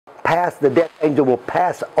the death angel will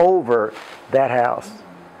pass over that house.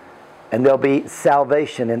 And there'll be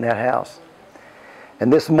salvation in that house.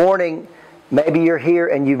 And this morning, maybe you're here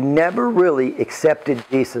and you've never really accepted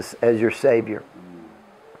Jesus as your Savior.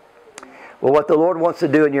 Well, what the Lord wants to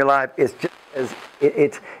do in your life is just as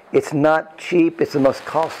it's not cheap. It's the most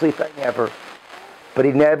costly thing ever. But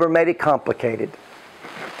He never made it complicated.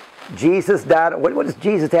 Jesus died. What does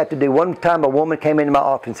Jesus have to do? One time a woman came into my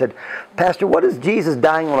office and said, Pastor, what does Jesus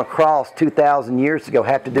dying on a cross 2,000 years ago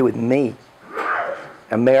have to do with me,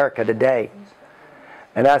 America today?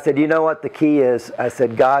 And I said, you know what the key is? I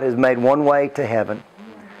said, God has made one way to heaven.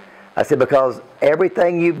 I said, because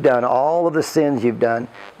everything you've done, all of the sins you've done,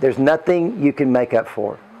 there's nothing you can make up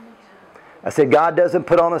for. I said, God doesn't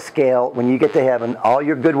put on a scale when you get to heaven, all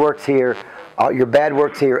your good works here, all your bad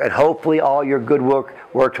works here, and hopefully all your good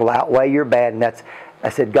works will outweigh your bad. And I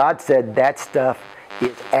said, God said that stuff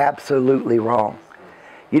is absolutely wrong.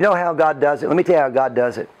 You know how God does it? Let me tell you how God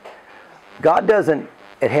does it. God doesn't,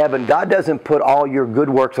 at heaven, God doesn't put all your good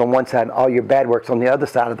works on one side and all your bad works on the other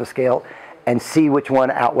side of the scale and see which one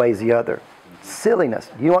outweighs the other. Silliness.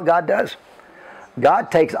 You know what God does?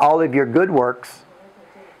 God takes all of your good works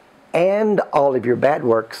and all of your bad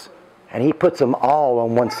works, and He puts them all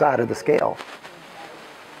on one side of the scale.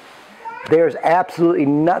 There's absolutely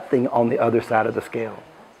nothing on the other side of the scale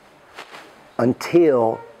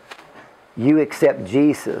until you accept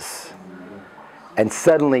Jesus, and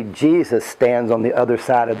suddenly Jesus stands on the other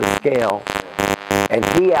side of the scale, and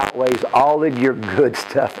He outweighs all of your good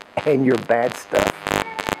stuff and your bad stuff.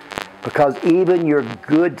 Because even your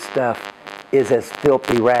good stuff is as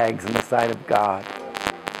filthy rags in the sight of God.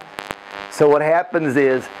 So what happens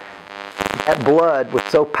is, that blood was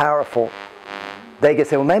so powerful, they could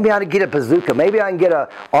say, well, maybe I ought to get a bazooka. Maybe I can get an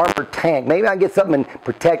armored tank. Maybe I can get something and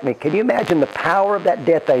protect me. Can you imagine the power of that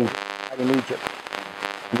death angel in Egypt?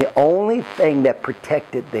 And the only thing that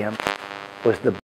protected them was the